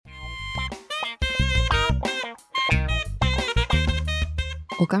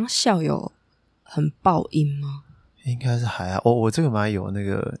我刚笑有很爆音吗？应该是还好。我这个蛮有那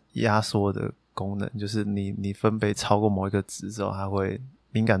个压缩的功能，就是你分贝超过某一个值之后，它会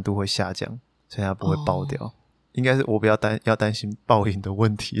敏感度会下降，所以它不会爆掉。应该是我比较要担心爆音的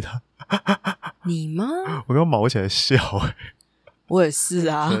问题啦。你吗？我刚毛起来笑我也是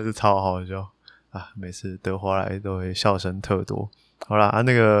啊，真的是超好笑啊！每次德华来都会笑声特多。好啦，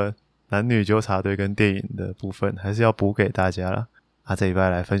那个男女纠察队跟电影的部分还是要补给大家啦。这礼拜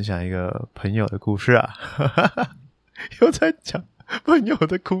来分享一个朋友的故事啊。又在讲朋友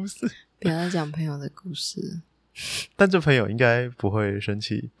的故事，不要再讲朋友的故事。但这朋友应该不会生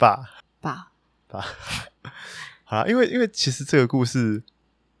气吧？好啦，因为其实这个故事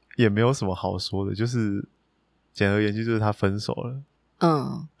也没有什么好说的，就是简而言之就是他分手了。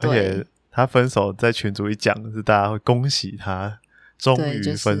而且他分手在群组一讲，是大家会恭喜他终于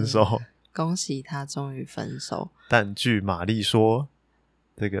分手，就是，恭喜他终于分手。但据玛丽说，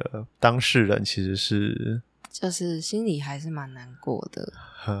这个当事人其实是就是心里还是蛮难过的。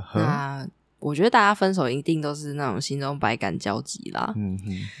那我觉得大家分手一定都是那种心中百感交集啦。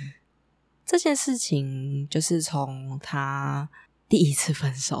这件事情就是从他第一次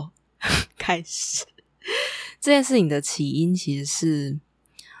分手开始。这件事情的起因其实是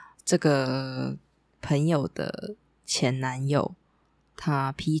这个朋友的前男友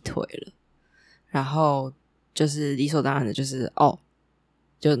他劈腿了，然后就是理所当然的就是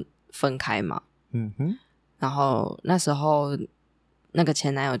就分开嘛。然后那时候那个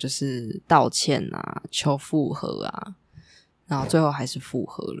前男友就是道歉啊，求复合啊，然后最后还是复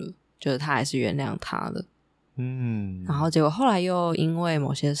合了，就是他还是原谅他了。然后结果后来又因为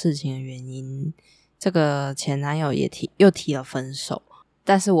某些事情的原因，这个前男友又提了分手。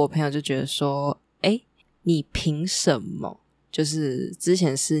但是我朋友就觉得说，你凭什么？就是之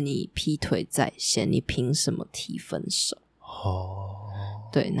前是你劈腿在先，你凭什么提分手？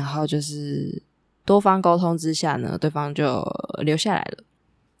对，然后就是多方沟通之下呢，对方就留下来了。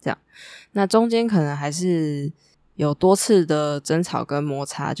这样，那中间可能还是有多次的争吵跟摩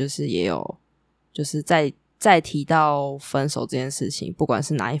擦，就是也有，就是再提到分手这件事情，不管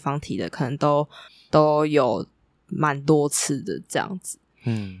是哪一方提的，可能都有蛮多次的这样子。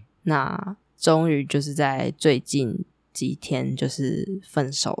那终于就是在最近几天就是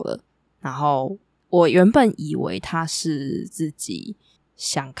分手了。然后我原本以为他是自己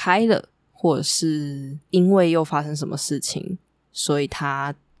想开了，或者是因为又发生什么事情，所以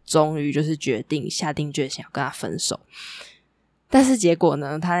他终于就是下定决心要跟他分手。但是结果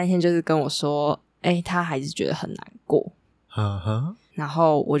呢，他那天就是跟我说他还是觉得很难过。然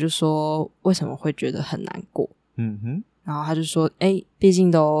后我就说为什么会觉得很难过？然后他就说毕竟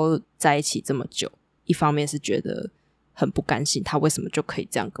都在一起这么久，一方面是觉得很不甘心他为什么就可以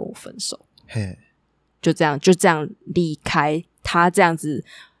这样跟我分手，就这样离开他，这样子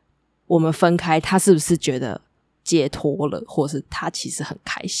我们分开，他是不是觉得解脱了，或是他其实很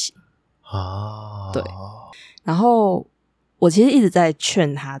开心对。然后我其实一直在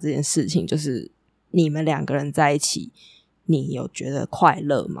劝他这件事情，就是你们两个人在一起，你有觉得快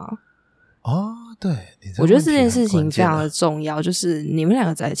乐吗？对，我觉得这件事情非常的重要，就是你们两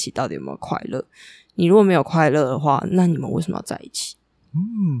个在一起到底有没有快乐？你如果没有快乐的话，那你们为什么要在一起？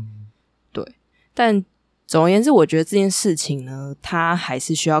对。但总而言之，我觉得这件事情呢，它还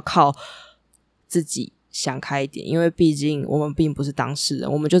是需要靠自己想开一点，因为毕竟我们并不是当事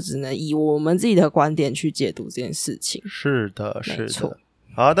人，我们就只能以我们自己的观点去解读这件事情。是的，是的，没错。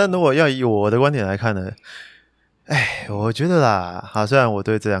好，但如果要以我的观点来看呢，我觉得啦，虽然我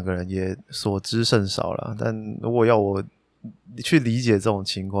对这两个人也所知甚少啦，但如果要我去理解这种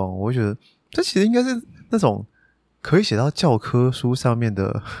情况，我会觉得这其实应该是那种可以写到教科书上面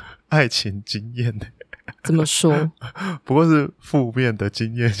的爱情经验的。怎么说？不过是负面的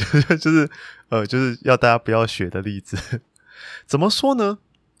经验，就是要大家不要学的例子。怎么说呢？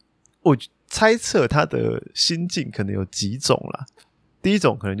我猜测他的心境可能有几种啦。第一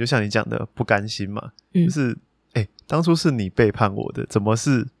种可能就像你讲的不甘心嘛，就是当初是你背叛我的，怎么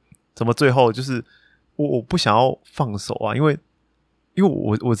最后就是我不想要放手啊，因为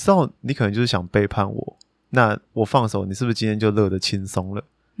我知道你可能就是想背叛我，那我放手，你是不是今天就乐得轻松了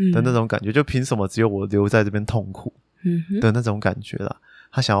的那种感觉，就凭什么只有我留在这边痛苦的那种感觉啦。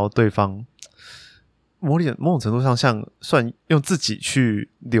他想要对方某种程度上算用自己去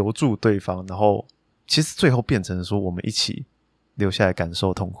留住对方，然后其实最后变成说我们一起留下来感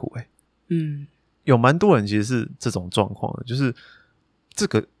受痛苦。有蛮多人其实是这种状况的，就是这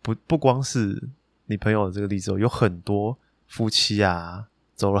个不光是你朋友的这个例子有很多夫妻啊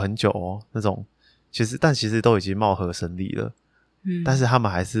走了很久那种，其实都已经貌合神离了，但是他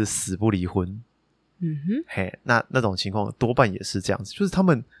们还是死不离婚嘿，那种情况多半也是这样子，就是他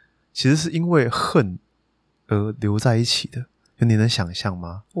们其实是因为恨而留在一起的，你能想象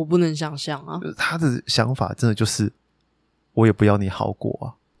吗？我不能想象啊，他的想法真的就是我也不要你好过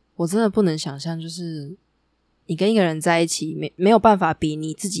啊，我真的不能想象，就是你跟一个人在一起没有办法比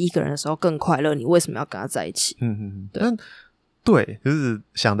你自己一个人的时候更快乐，你为什么要跟他在一起？对，就是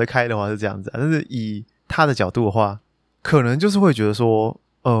想得开的话是这样子但是以他的角度的话，可能就是会觉得说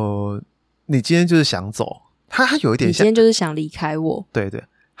你今天就是想走，他有一点像，你今天就是想离开我，对对，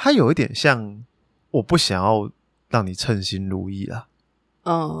他有一点像我不想要让你称心如意啦，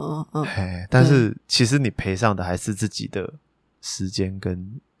但是其实你赔上的还是自己的时间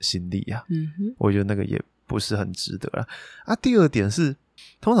跟心力啊，我觉得那个也不是很值得啦。第二点是，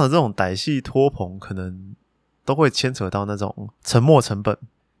通常这种歹戏拖棚可能都会牵扯到那种沉没成本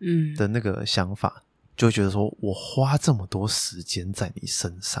的那个想法，就会觉得说我花这么多时间在你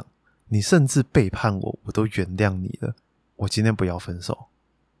身上，你甚至背叛我，我都原谅你了，我今天不要分手，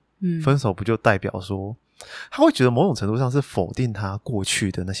分手不就代表说他会觉得某种程度上是否定他过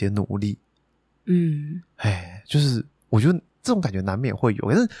去的那些努力，就是我觉得这种感觉难免会有，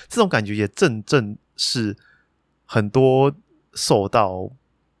可是这种感觉也正是很多受到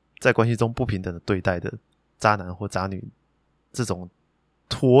在关系中不平等的对待的渣男或渣女这种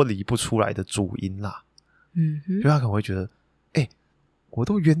脱离不出来的主因啦，就他可能会觉得我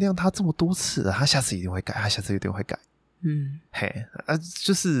都原谅他这么多次了，他下次一定会改，他下次一定会改，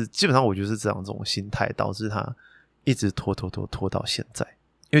就是基本上我觉得是这种心态导致他一直拖到现在。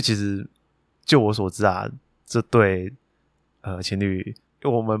因为其实就我所知啊，这对情侣，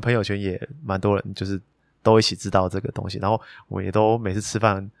因为我们朋友圈也蛮多人就是都一起知道这个东西，然后我们也都每次吃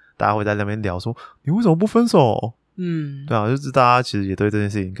饭大家会在那边聊说你为什么不分手，对啊，就是大家其实也对这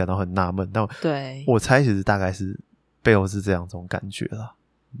件事情感到很纳闷，但对，我猜其实大概是背后是这样种感觉啦，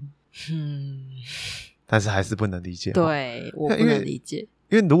但是还是不能理解，对，我不能理解，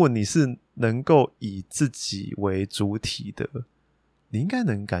因为如果你是能够以自己为主体的，你应该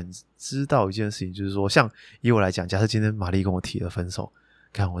能感知到一件事情，就是说像以我来讲，假设今天玛丽跟我提了分手，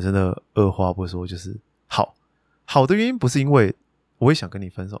看我真的二话不说就是好的原因不是因为我也想跟你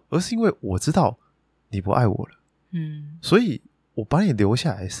分手，而是因为我知道你不爱我了，所以我把你留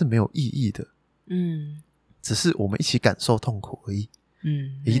下来是没有意义的，只是我们一起感受痛苦而已，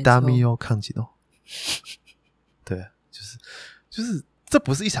一大咪哦抗紧哦，对，就是这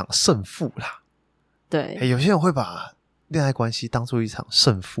不是一场胜负啦，对，有些人会把恋爱关系当作一场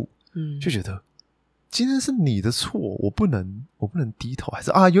胜负，就觉得今天是你的错，我不能低头，还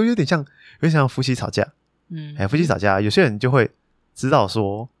是有点像夫妻吵架，夫妻吵架，有些人就会知道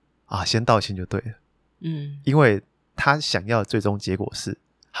说先道歉就对了，因为他想要的最终结果是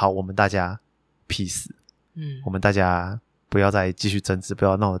好，我们大家 peace，我们大家不要再继续争执，不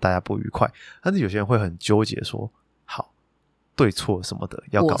要闹得大家不愉快，但是有些人会很纠结说好对错什么的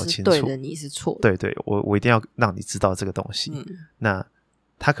要搞清楚，我是对的，你是错的，对，我一定要让你知道这个东西，那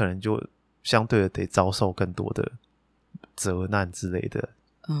他可能就相对的得遭受更多的责难之类的，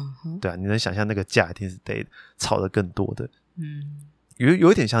对啊，你能想象那个架一定是得吵得更多的，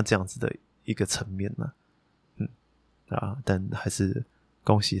有一点像这样子的一个层面呢，但还是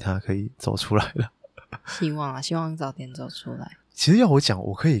恭喜他可以走出来了，希望早点走出来。其实要我讲，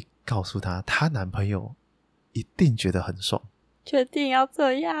我可以告诉他，她男朋友一定觉得很爽。确定要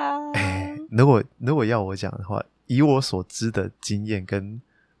这样？如果要我讲的话，以我所知的经验跟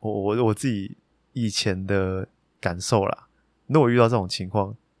我自己以前的感受啦，如果遇到这种情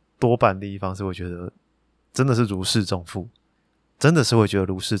况，多半另一方是会觉得真的是如释重负，真的是会觉得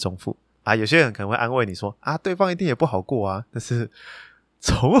如释重负有些人可能会安慰你说对方一定也不好过但是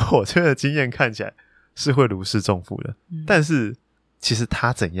从我这边的经验看起来是会如释重负的，但是其实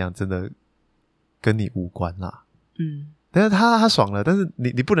他怎样真的跟你无关啦，但是他爽了，但是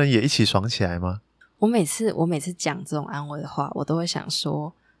你不能也一起爽起来吗？我每次讲这种安慰的话，我都会想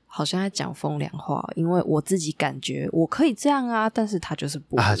说好像在讲风凉话，因为我自己感觉我可以这样但是他就是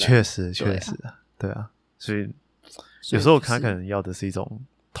不确实对啊，所以有时候他可能要的是一种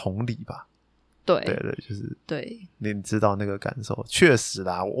同理吧，对，就是对你知道那个感受，确实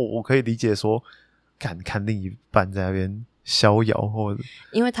啦，我可以理解说看另一半在那边逍遥，或者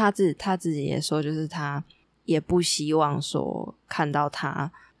因为他自己也说，就是他也不希望说看到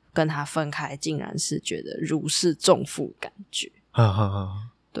他跟他分开竟然是觉得如释重负感觉，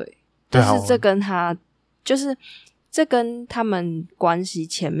对，但是这跟他就是这跟他们关系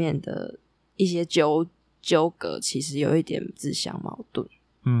前面的一些纠葛其实有一点自相矛盾，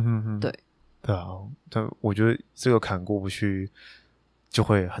对啊，但我觉得这个坎过不去就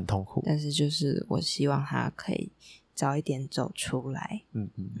会很痛苦，但是就是我希望他可以早一点走出来，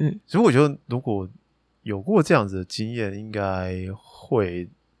所以我觉得如果有过这样子的经验，应该会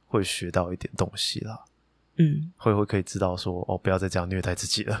学到一点东西啦。会可以知道说不要再这样虐待自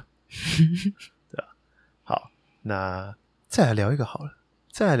己了。对啊，好，那再来聊一个好了，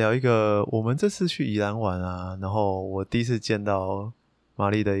再来聊一个我们这次去宜兰玩啊，然后我第一次见到玛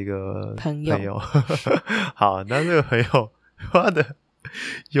丽的一个朋友好，那这个朋友妈的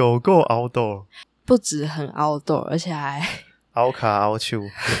有够 outdoor， 不止很 outdoor， 而且还凹卡凹手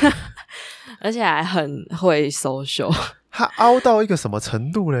而且还很会 social。 他凹到一个什么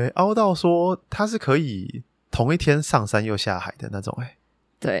程度嘞？凹到说他是可以同一天上山又下海的那种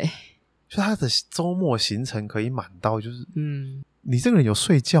对，就他的周末行程可以满到就是你这个人有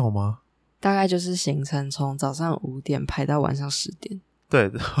睡觉吗？大概就是行程从早上5点排到晚上10点。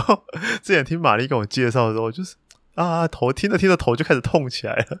对，然后之前听玛丽跟我介绍的时候就是头听着听着头就开始痛起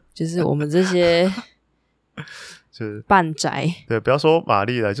来了。就是我们这些就是半宅，对，不要说玛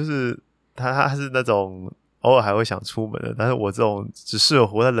丽了，就是他是那种偶尔还会想出门的，但是我这种只适合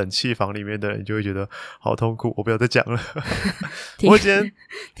活在冷气房里面的人就会觉得好痛苦，我不要再讲了。我今天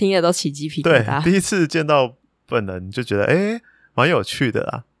听了都起鸡皮疙瘩。对，第一次见到本人就觉得蛮有趣的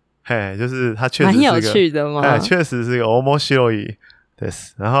啦。就是他确实是蛮有趣的吗？确实是一个面白いで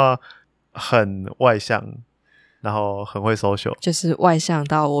す，然后很外向，然后很会 social， 就是外向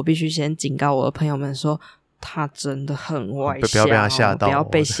到我必须先警告我的朋友们说他真的很外向，不要被他吓到，不要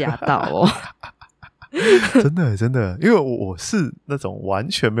被吓到真的真的，因为我是那种完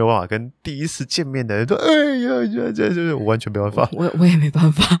全没有办法跟第一次见面的人说就是我完全没办法，我也没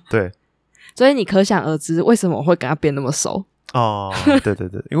办法。对，所以你可想而知为什么我会跟他变那么熟。对对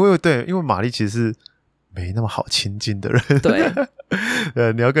对，因为玛丽其实是没那么好亲近的人。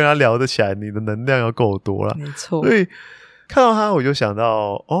对你要跟他聊得起来，你的能量要够多啦。没错。所以看到他我就想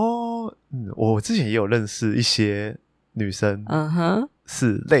到我之前也有认识一些女生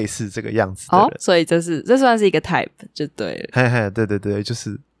是类似这个样子的人。所以这算是一个 type 就对了。对对对，就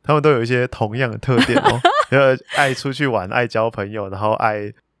是他们都有一些同样的特点爱出去玩，爱交朋友，然后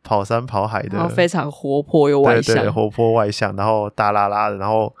爱跑山跑海的，然后非常活泼又外向。对，活泼外向，然后大拉拉的，然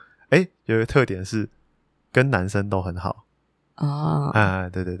后有一个特点是跟男生都很好。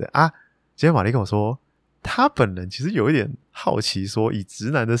对对对今天玛丽跟我说他本人其实有一点好奇，说以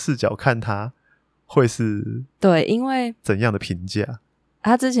直男的视角看他会是对，因为怎样的评价。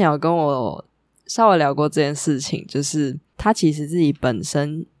他之前有跟我稍微聊过这件事情，就是他其实自己本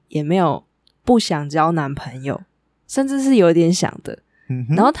身也没有不想交男朋友，甚至是有点想的。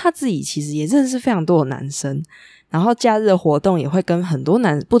然后他自己其实也认识非常多的男生，然后假日的活动也会跟很多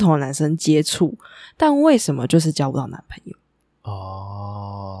不同的男生接触，但为什么就是交不到男朋友？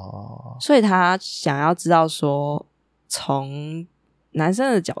所以他想要知道说从男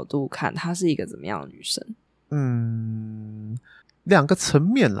生的角度看她是一个怎么样的女生。两个层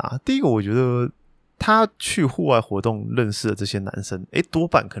面啦。第一个我觉得他去户外活动认识的这些男生多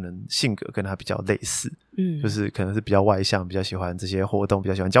半可能性格跟他比较类似，就是可能是比较外向，比较喜欢这些活动，比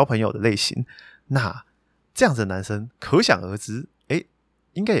较喜欢交朋友的类型。那这样子的男生可想而知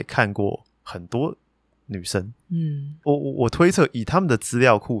应该也看过很多女生。我推测以他们的资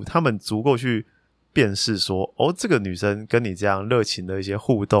料库，他们足够去辨识说这个女生跟你这样热情的一些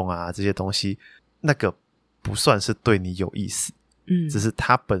互动啊，这些东西那个不算是对你有意思，只是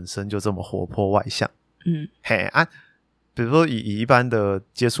她本身就这么活泼外向。比如说以一般的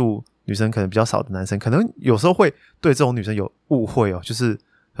接触女生可能比较少的男生，可能有时候会对这种女生有误会就是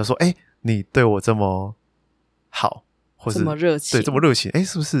他说你对我这么好，或是这么热情，对，这么热情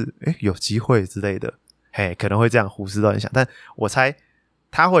是不是有机会之类的，可能会这样胡思乱想。但我猜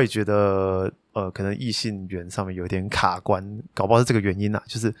他会觉得可能异性缘上面有点卡关，搞不好是这个原因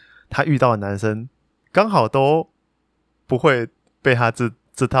就是他遇到的男生刚好都不会被他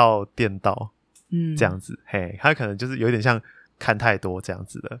这套电到，这样子他可能就是有点像看太多这样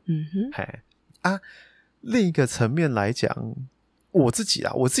子的。另一个层面来讲，我自己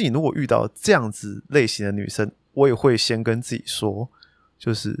如果遇到这样子类型的女生，我也会先跟自己说，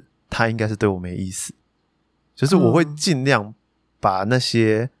就是她应该是对我没意思，就是我会尽量把那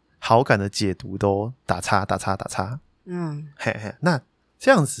些好感的解读都打叉。那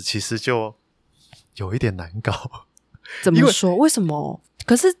这样子其实就有一点难搞。怎么说？为什么？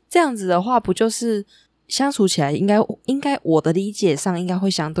可是这样子的话，不就是相处起来应该我的理解上应该会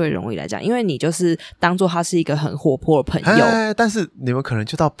相对容易来讲，因为你就是当做他是一个很活泼的朋友。但是你们可能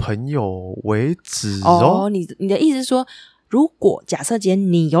就到朋友为止你的意思是说，如果假设今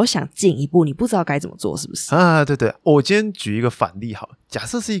天你有想进一步，你不知道该怎么做，是不是？对对，我今天举一个反例好了，假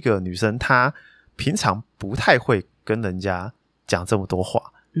设是一个女生，她平常不太会跟人家讲这么多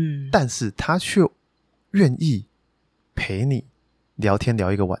话，但是她却愿意陪你聊天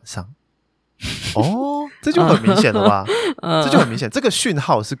聊一个晚上。哦，这就很明显了吧？这就很明显，这个讯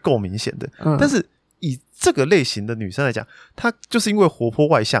号是够明显的。但是以这个类型的女生来讲，她就是因为活泼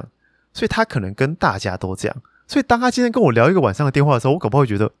外向，所以她可能跟大家都这样。所以当她今天跟我聊一个晚上的电话的时候，我搞不好会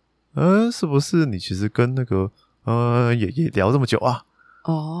觉得，是不是你其实跟那个也聊这么久啊？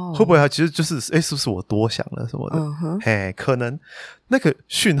哦，会不会他其实就是是不是我多想了什么的？可能那个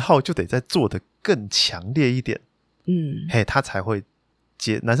讯号就得再做得更强烈一点，他才会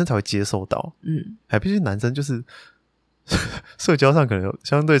男生才会接受到，毕竟男生就是社交上可能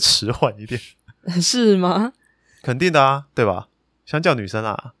相对迟缓一点，是吗？肯定的啊，对吧？相较女生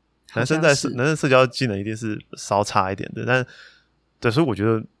啊，男生社交技能一定是稍差一点的，但对，所以我觉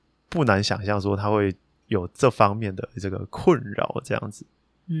得不难想象说他会有这方面的这个困扰，这样子，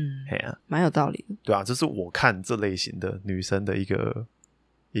蛮有道理的，对啊，这是我看这类型的女生的一个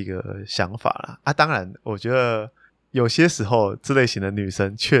想法啦。啊，当然，我觉得有些时候这类型的女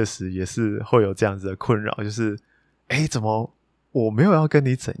生确实也是会有这样子的困扰，就是怎么我没有要跟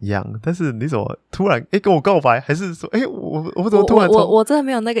你怎样，但是你怎么突然跟我告白，还是说我怎么突然我真的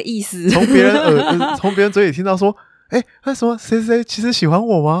没有那个意思，从别人嘴里听到说那什么谁谁其实喜欢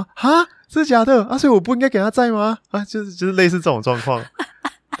我吗？哈，真的假的啊？所以我不应该给他在吗？啊，就是类似这种状况，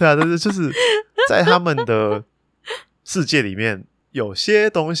对啊，就是在他们的世界里面，有些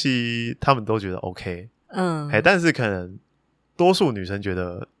东西他们都觉得 OK， 但是可能多数女生觉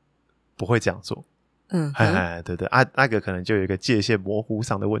得不会这样做，对对啊，那个可能就有一个界限模糊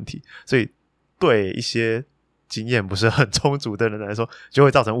上的问题，所以对一些经验不是很充足的人来说，就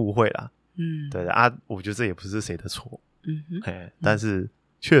会造成误会啦。对啊，我觉得这也不是谁的错，但是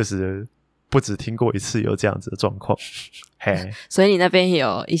确实不只听过一次有这样子的状况，所以你那边也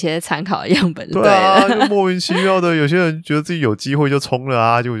有一些参考的样本，对啊，就莫名其妙的，有些人觉得自己有机会就冲了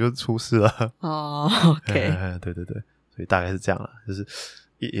啊，结果就出事了。OK，对对对，所以大概是这样啦，就是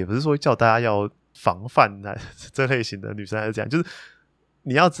也不是说叫大家要防范这类型的女生，还是这样，就是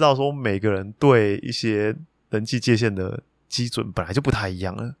你要知道说每个人对一些人际界限的基准本来就不太一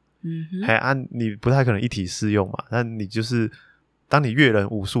样了。你不太可能一体适用嘛，但你就是当你阅人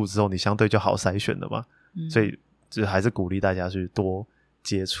无数之后，你相对就好筛选了嘛，所以就还是鼓励大家去多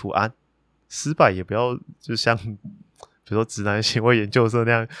接触啊，失败也不要就像比如说直男行为研究社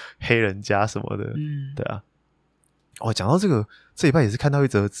那样黑人家什么的，对啊。讲到这个，这礼拜也是看到一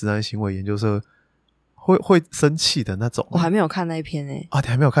则直男行为研究社会生气的那种，我还没有看那一篇你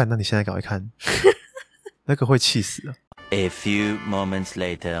还没有看？那你现在赶快看，那个会气死了。A few moments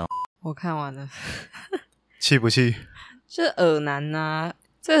later， 我看完了，气不气？就是耳男啊，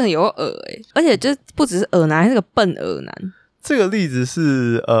这个很有耳而且就不只是耳男，还是个笨耳男。这个例子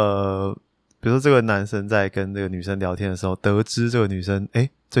是比如说这个男生在跟这个女生聊天的时候，得知这个女生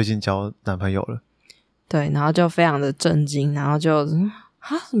最近交男朋友了，对，然后就非常的震惊，然后就怎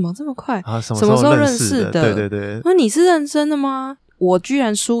么这么快啊？什么时候认识的？对对对，那你是认真的吗？我居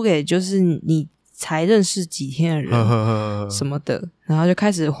然输给就是你才认识几天的人什么的，然后就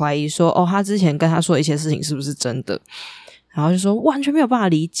开始怀疑说他之前跟他说一些事情是不是真的，然后就说完全没有办法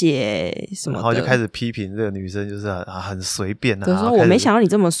理解什么的，然后就开始批评这个女生就是很随便就说我没想到你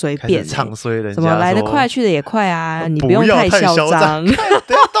这么随便，唱衰人家，怎么来得快去得也快啊，你不用太嚣张。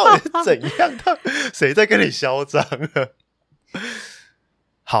到底是怎样？谁在跟你嚣张了？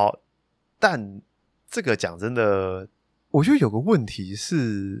好，但这个讲真的，我觉得有个问题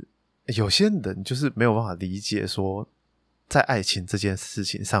是，有些人就是没有办法理解说，在爱情这件事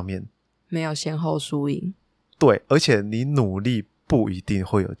情上面没有先后输赢，对，而且你努力不一定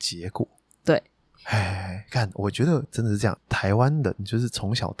会有结果，对。看，我觉得真的是这样，台湾人就是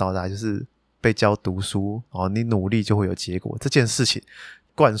从小到大就是被教读书，你努力就会有结果，这件事情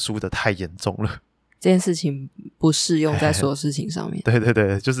灌输的太严重了。这件事情不适用在所有事情上面。对对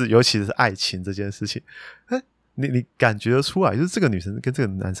对，就是尤其是爱情这件事情，你感觉得出来，就是这个女生跟这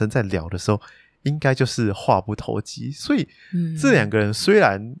个男生在聊的时候，应该就是话不投机，所以这两个人虽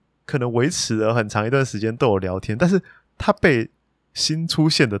然可能维持了很长一段时间都有聊天，但是他被新出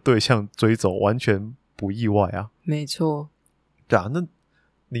现的对象追走，完全不意外啊。没错，对啊，那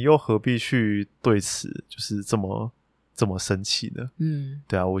你又何必去对此就是这么生气呢？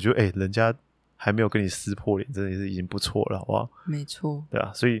对啊，我觉得人家还没有跟你撕破脸，真的是已经不错了，好不好？没错，对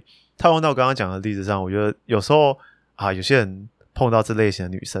啊，所以套用到刚刚讲的例子上，我觉得有时候有些人碰到这类型的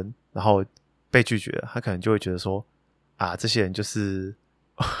女生，然后被拒绝了，他可能就会觉得说这些人就是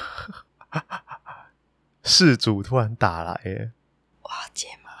事主突然打来耶，我要接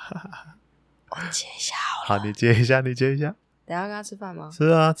吗？我接一下好，你接一下，你接一下。等一下跟他吃饭吗？吃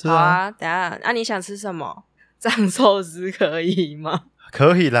啊，吃啊。好啊，等一下。你想吃什么？藏寿司可以吗？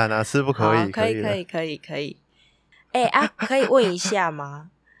可以啦，哪吃不可以？可以。可以问一下吗？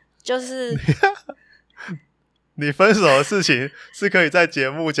就是你分手的事情是可以在节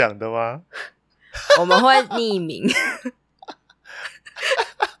目讲的吗？我们会匿名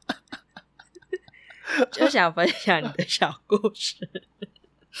就想分享你的小故事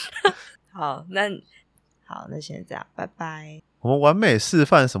好，那先这样，拜拜。我们完美示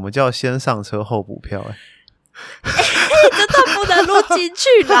范什么叫先上车后补票这段不能录进去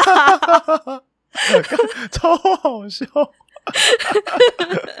啦超好笑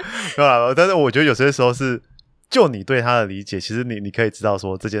没有啦，但是我觉得有些时候是就你对他的理解，其实你可以知道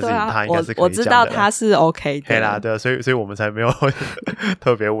说这件事情他应该是可以讲的，我知道他是 OK 的，对啦，对，所以我们才没有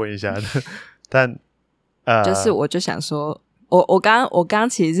特别问一下的。但我就想说我刚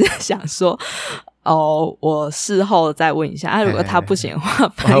其实是想说我事后再问一下如果他不行的话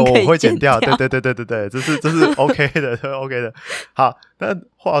反正可以我会剪掉对，这是 OK 的OK 的。好，但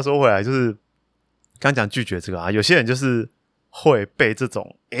话说回来，就是刚讲拒绝这个有些人就是会被这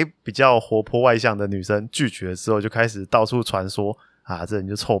种比较活泼外向的女生拒绝之后，就开始到处传说这人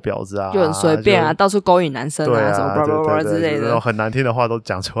就臭婊子就很随便到处勾引男生什么blah blah blah之类的，很难听的话都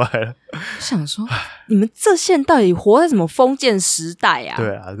讲出来了。我想说你们这些人到底活在什么封建时代啊？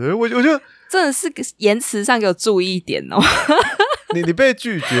对啊，对，我觉得真的是言辞上给我注意一点你被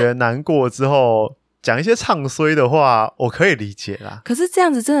拒绝难过之后讲一些唱衰的话我可以理解啦，可是这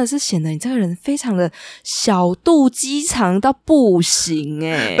样子真的是显得你这个人非常的小肚鸡肠到不行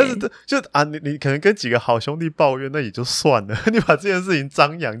但是就你可能跟几个好兄弟抱怨那也就算了你把这件事情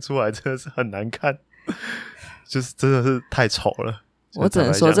张扬出来真的是很难看就是真的是太丑了，我只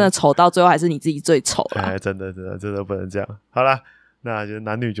能说真的丑到最后还是你自己最丑啦真的不能这样。好啦，那就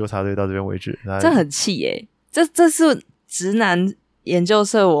男女纠察队到这边为止。这很气这是直男研究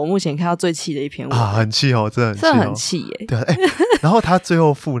社我目前看到最气的一篇文很气真的很气对然后他最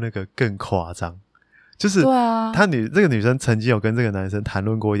后附那个更夸张就是对啊，这个女生曾经有跟这个男生谈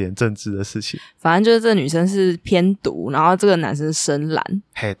论过一点政治的事情，反正就是这个女生是偏独，然后这个男生深蓝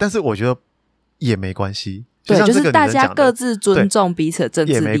但是我觉得也没关系，对，就就是大家各自尊重彼此的政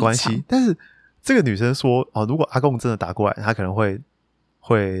治立场也没关系。但是这个女生说如果阿共真的打过来她可能会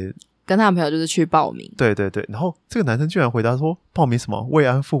跟他的朋友就是去报名，对，然后这个男生居然回答说报名什么慰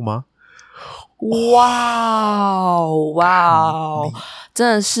安妇吗？哇真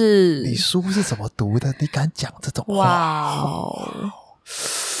的是你书是怎么读的？你敢讲这种话？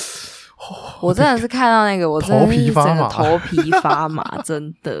我真的是看到那个我真的是整个头皮发麻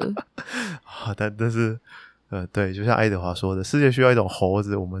真的但是对，就像爱德华说的，世界需要一种猴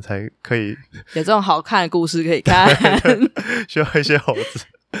子我们才可以有这种好看的故事可以看需要一些猴子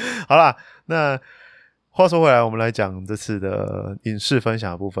好啦，那话说回来，我们来讲这次的影视分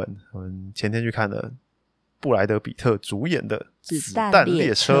享的部分。我们前天去看了布莱德比特主演的《子弹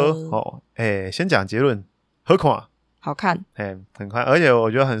列车》先讲结论，何况好看很看，而且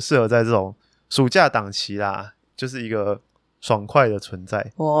我觉得很适合在这种暑假档期啦，就是一个爽快的存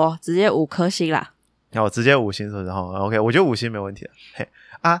在。我直接5颗星啦，直接5星是不是？OK， 我觉得5星没问题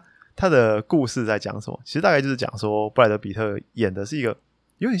他的故事在讲什么？其实大概就是讲说布莱德比特演的是一个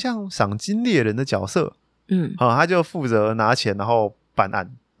有点像赏金猎人的角色，他就负责拿钱然后办案，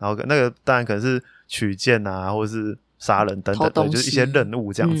然后那个当然可能是取件或者是杀人等等的，就是一些任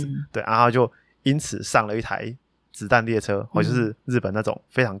务这样子，对，然后就因此上了一台子弹列车，就是日本那种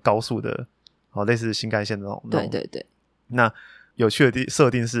非常高速的类似新干线的那种，对，那有趣的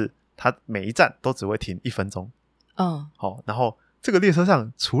设定是他每一站都只会停1分钟，然后这个列车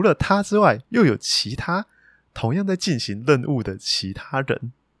上除了他之外又有其他同样在进行任务的其他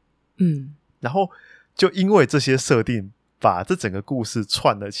人，然后就因为这些设定把这整个故事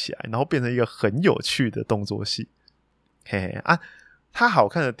串了起来，然后变成一个很有趣的动作戏。它好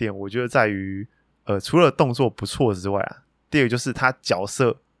看的点我觉得在于除了动作不错之外第二个就是它角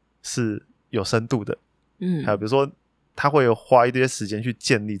色是有深度的，还有比如说他会花一些时间去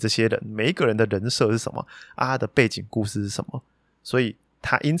建立这些人每一个人的人设是什么他的背景故事是什么，所以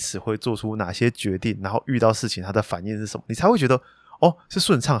他因此会做出哪些决定，然后遇到事情他的反应是什么，你才会觉得是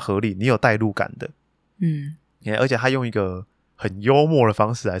顺畅合理，你有代入感的。而且他用一个很幽默的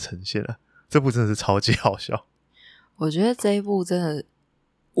方式来呈现了，这部真的是超级好笑。我觉得这一部真的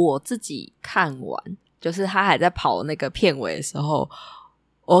我自己看完就是他还在跑那个片尾的时候，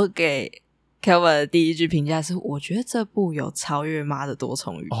我给 Kevin 的第一句评价是我觉得这部有超越妈的多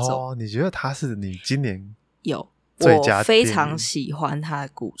重宇宙。你觉得他是你今年有最佳我非常喜欢他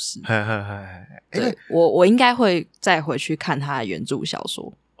的故事对，我应该会再回去看他的原著小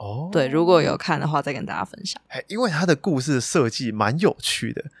说对，如果有看的话再跟大家分享。因为他的故事设计蛮有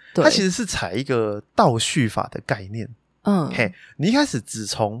趣的，他其实是采一个倒叙法的概念。你一开始只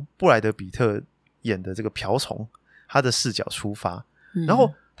从布莱德比特演的这个瓢虫他的视角出发，然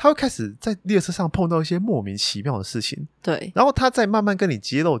后他会开始在列车上碰到一些莫名其妙的事情，对，然后他再慢慢跟你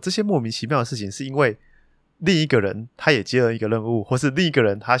揭露这些莫名其妙的事情是因为另一个人他也接了一个任务，或是另一个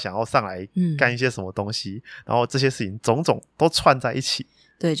人他想要上来干一些什么东西，然后这些事情种种都串在一起。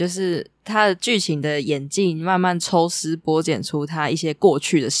对，就是他的剧情的演进慢慢抽丝剥茧出他一些过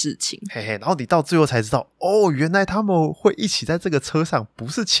去的事情，嘿嘿，然后你到最后才知道，哦，原来他们会一起在这个车上不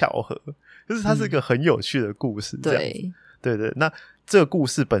是巧合，就是它是一个很有趣的故事，这样子。对对，那这个故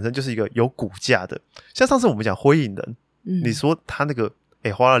事本身就是一个有骨架的，像上次我们讲灰影人，你说他那个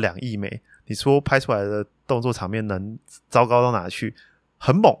花了2亿美，你说拍出来的动作场面能糟糕到哪去，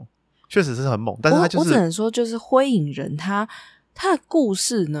很猛，确实是很猛，但是他就是我只能说就是灰影人他的故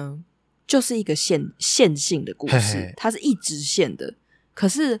事呢就是一个线性的故事，嘿嘿，它是一直线的，可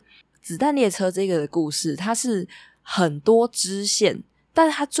是子弹列车这个的故事它是很多支线，但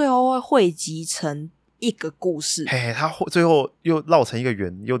是它最后会汇集成一个故事，嘿嘿，他最后又绕成一个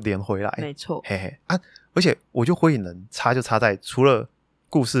圆又连回来，没错，嘿嘿啊！而且我觉得灰影人差就差在除了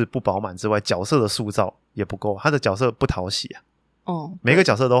故事不饱满之外，角色的塑造也不够，他的角色不讨喜啊，每个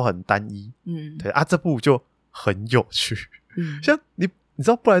角色都很单一，对啊，这部就很有趣，像你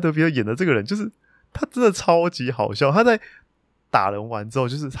知道布莱德比特演的这个人，就是他真的超级好笑，他在打人完之后，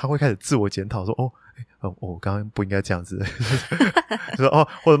就是他会开始自我检讨说，我刚刚不应该这样子就说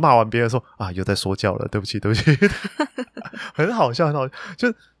或者骂完别人说啊又在说教了，对不起对不起很好笑很好笑，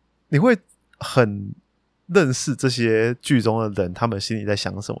就你会很认识这些剧中的人他们心里在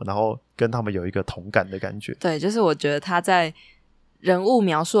想什么，然后跟他们有一个同感的感觉。对，就是我觉得他在人物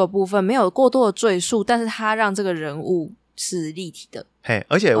描述的部分没有过多的赘述，但是他让这个人物是立体的，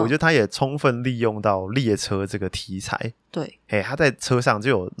而且我觉得他也充分利用到列车这个题材，对，他在车上就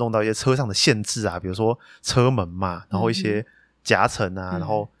有弄到一些车上的限制啊，比如说车门嘛，然后一些夹层啊，然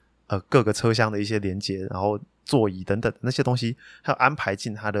后各个车厢的一些连接，然后座椅等等那些东西，还有安排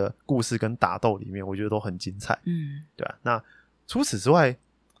进他的故事跟打斗里面，我觉得都很精彩，对啊。那除此之外，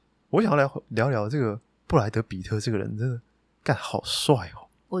我想要来聊聊这个布莱德比特这个人，真的干好帅哦。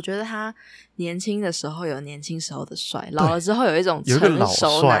我觉得他年轻的时候有年轻时候的帅，老了之后有一种成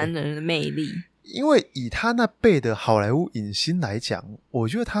熟男人的魅力。因为以他那辈的好莱坞影星来讲，我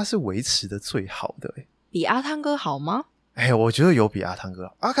觉得他是维持的最好的。比阿汤哥好吗？我觉得有比阿汤哥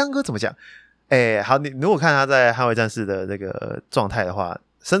好。阿汤哥怎么讲？好，你如果看他在捍卫战士的那个状态的话，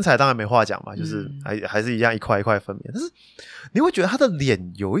身材当然没话讲嘛，就是还是一样一块一块分明，但是你会觉得他的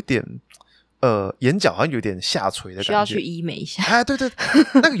脸有一点眼角好像有点下垂的感觉，需要去医美一下。对对，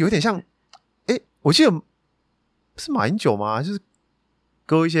那个有点像我记得是马英九吗？就是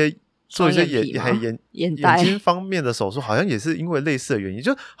割一些做一些眼睛方面的手术，好像也是因为类似的原因，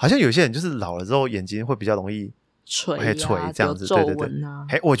就好像有些人就是老了之后眼睛会比较容易垂这样子，对对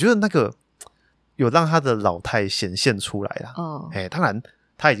对，我觉得那个有让他的老态显现出来啦。当然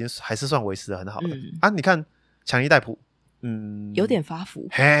他已经还是算维持的很好了你看强尼戴普有点发福，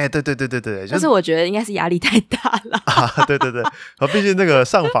对对对对对对，但是我觉得应该是压力太大了对对对，毕竟那个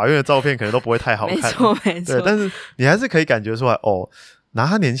上法院的照片可能都不会太好看，没错没错，对，但是你还是可以感觉出来拿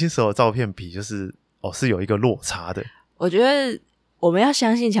他年轻时候的照片比，就是是有一个落差的。我觉得我们要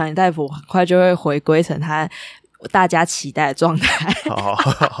相信强尼戴普很快就会回归成他大家期待的状态。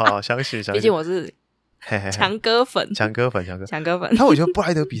好，相信毕竟我是强哥粉，强哥粉。但我觉得布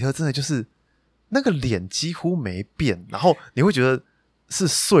莱德比特真的就是那个脸几乎没变，然后你会觉得是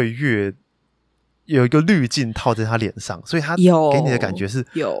岁月有一个滤镜套在他脸上，所以他给你的感觉是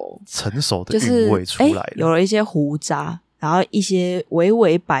有成熟的韵味出来了，有了一些胡渣，然后一些微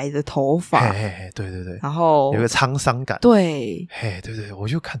微白的头发，对对对，然后有个沧桑感，对，对对，我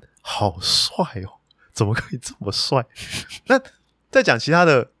就看好帅怎么可以这么帅？那再讲其他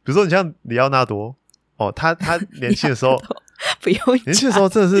的，比如说你像里奥纳多他年轻的时候不用讲，年轻的时候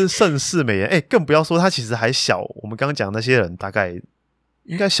真的是盛世美颜，更不要说他其实还小，我们刚刚讲那些人大概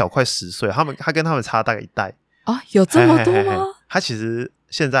应该小快10岁，他跟他们差大概一代有这么多吗？他其实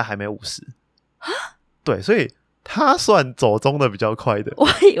现在还没50对，所以他算走中的比较快的。我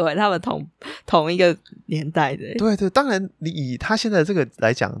以为他们同一个年代的。对对，当然你以他现在这个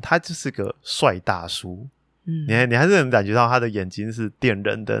来讲，他就是个帅大叔。你还是能感觉到他的眼睛是电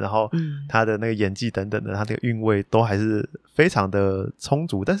人的，然后他的那个演技等等的，他的韵味都还是非常的充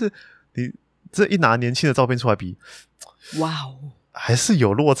足。但是你这一拿年轻的照片出来比，哇还是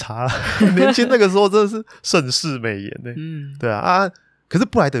有落差啦年轻那个时候真的是盛世美颜对啊可是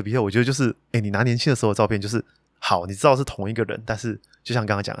布莱德比特我觉得就是你拿年轻的时候的照片就是好，你知道是同一个人，但是就像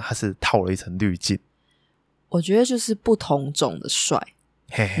刚刚讲他是套了一层滤镜，我觉得就是不同种的帅。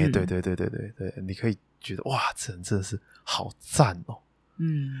对对对对对对，你可以觉得哇这人真的是好赞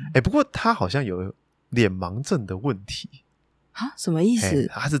不过他好像有脸盲症的问题啊？什么意思？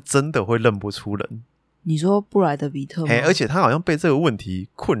他是真的会认不出人。你说布莱德比特吗？而且他好像被这个问题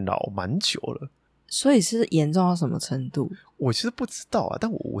困扰蛮久了。所以是严重到什么程度？我其实不知道啊，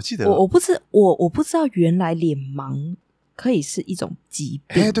但我记得我不知道原来脸盲可以是一种疾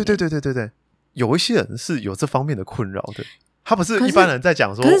病。对，有一些人是有这方面的困扰的。他不是一般人在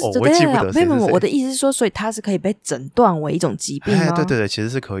讲说我会记不得谁是谁。没有，我的意思是说，所以他是可以被诊断为一种疾病吗？对，其实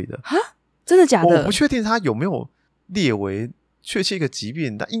是可以的。哈，真的假的？我不确定他有没有列为确切一个疾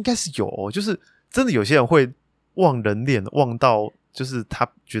病，但应该是有就是真的有些人会忘人脸，忘到就是他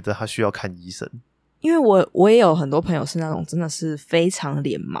觉得他需要看医生。因为我也有很多朋友是那种真的是非常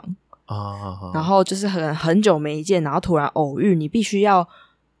脸盲然后就是很久没见，然后突然偶遇，你必须要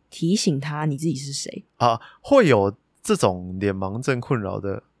提醒他你自己是谁会有这种脸盲症困扰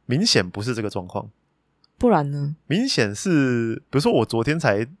的，明显不是这个状况。不然呢？明显是比如说我昨天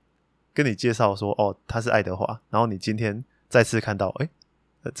才跟你介绍说他是爱德华，然后你今天再次看到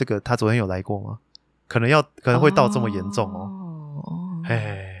这个他昨天有来过吗？可能会到这么严重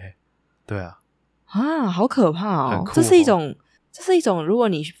对啊好可怕很酷这是一种如果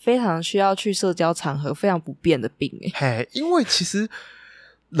你非常需要去社交场合非常不便的病因为其实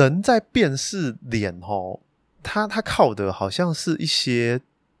人在辨识脸他靠的好像是一些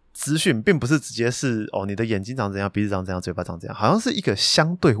资讯，并不是直接是你的眼睛长怎样，鼻子长怎样，嘴巴长怎样，好像是一个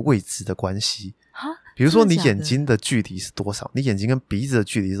相对位置的关系。比如说你眼睛的距离是多少，你眼睛跟鼻子的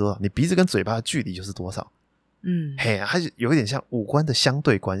距离是多少，你鼻子跟嘴巴的距离就是多少。它有一点像五官的相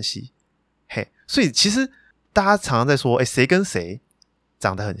对关系。所以其实大家常常在说谁跟谁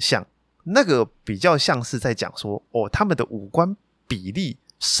长得很像，那个比较像是在讲说他们的五官比例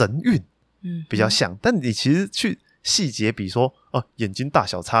神韵比较像，但你其实去细节比说眼睛大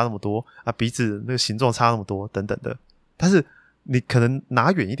小差那么多鼻子那个形状差那么多等等的，但是你可能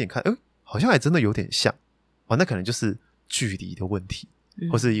拿远一点看好像还真的有点像那可能就是距离的问题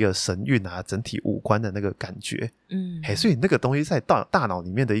或是一个神韵整体五官的那个感觉所以那个东西在大脑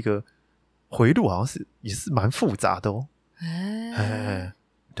里面的一个回路好像也是蛮复杂的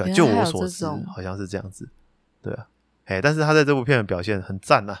对，就我所知好像是这样子。对啊但是他在这部片的表现很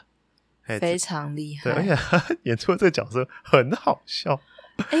赞非常厉害。对，而且他演出的这个角色很好笑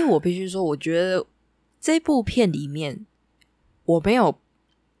我必须说我觉得这部片里面我没有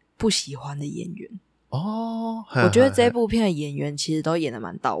不喜欢的演员我觉得这部片的演员其实都演得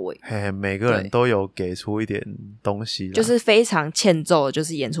蛮到位每个人都有给出一点东西啦，就是非常欠揍，就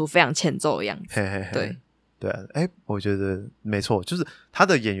是演出非常欠揍的样子对啊我觉得没错，就是他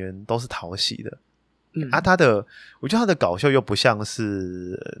的演员都是讨喜的我觉得他的搞笑又不像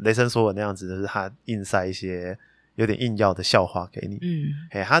是雷神说的那样子，就是他硬塞一些有点硬要的笑话给你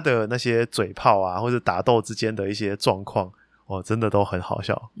他的那些嘴炮或者打斗之间的一些状况真的都很好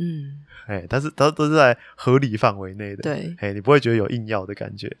笑但是都是在合理范围内的对你不会觉得有硬要的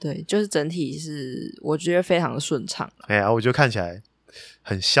感觉对，就是整体是我觉得非常的顺畅我觉得看起来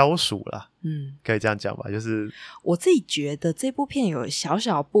很消暑啦可以这样讲吧，就是我自己觉得这部片有小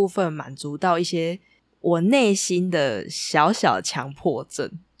小部分满足到一些我内心的小小强迫症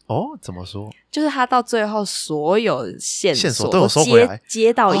怎么说？就是他到最后所有线索都有收回来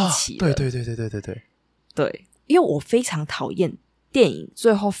接到一起了对，因为我非常讨厌电影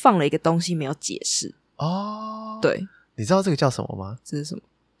最后放了一个东西没有解释对，你知道这个叫什么吗？这是什么？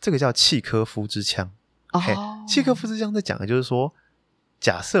这个叫契科夫之枪契科夫之枪在讲的就是说，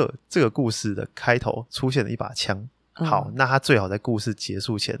假设这个故事的开头出现了一把枪好，那他最好在故事结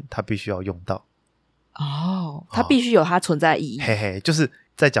束前他必须要用到它必须有它存在的意义就是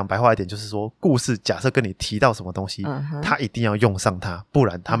再讲白话一点，就是说故事假设跟你提到什么东西他一定要用上它，不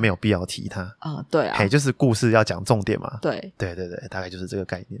然他没有必要提它对啊就是故事要讲重点嘛对，大概就是这个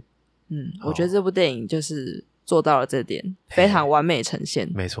概念我觉得这部电影就是做到了这点，非常完美呈现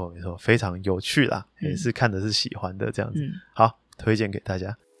没错非常有趣啦也是看的是喜欢的这样子好，推荐给大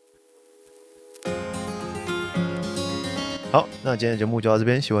家。好，那今天的节目就到这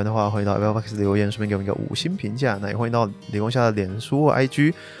边，喜欢的话欢迎到 Apple Podcast 留言，顺便给我们一个5星评价，那也欢迎到理工下的脸书或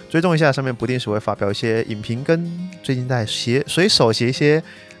IG 追踪一下，上面不定时会发表一些影评跟最近在随手写一些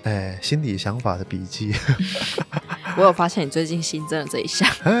心理想法的笔记我有发现你最近新增了这一项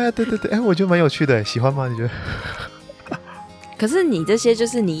对我觉得蛮有趣的，喜欢吗？你觉得可是你这些就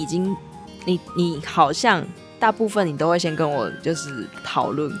是你已经你好像大部分你都会先跟我就是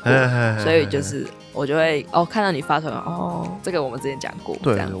讨论过所以就是我就会看到你发出来这个我们之前讲过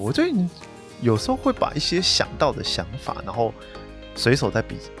对，我最近有时候会把一些想到的想法然后随手在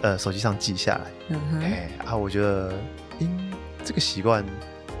手机上记下来我觉得这个习惯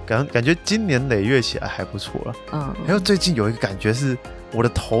感觉今年累月起来还不错了然后最近有一个感觉是我的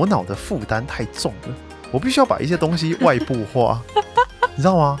头脑的负担太重了我必须要把一些东西外部化，你知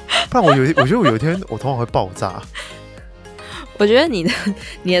道吗？不然我觉得我有一天我头脑会爆炸。我觉得你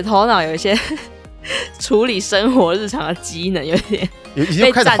的头脑有一些处理生活日常的机能有点已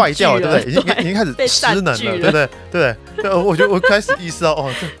经开始坏掉了，对不对？已经开始失能了，对不对？对，我觉得我开始意识到，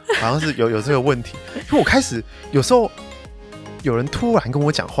哦，这好像是有这个问题。因为我开始有时候有人突然跟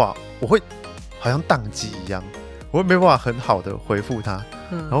我讲话，我会好像宕机一样，我会没办法很好的回复他。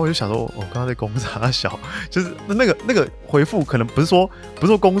然后我就想说，我刚刚在公差小，就是那个回复可能不是说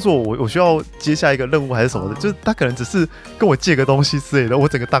工作我需要接下一个任务还是什么的，就是他可能只是跟我借个东西之类的，我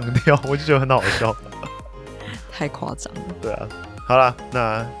整个当掉，我就觉得很好笑，太夸张了。对啊，好啦，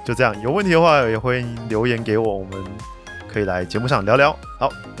那就这样，有问题的话也会留言给我，我们可以来节目上聊聊。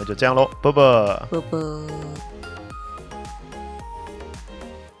好，那就这样咯，拜拜。拜拜。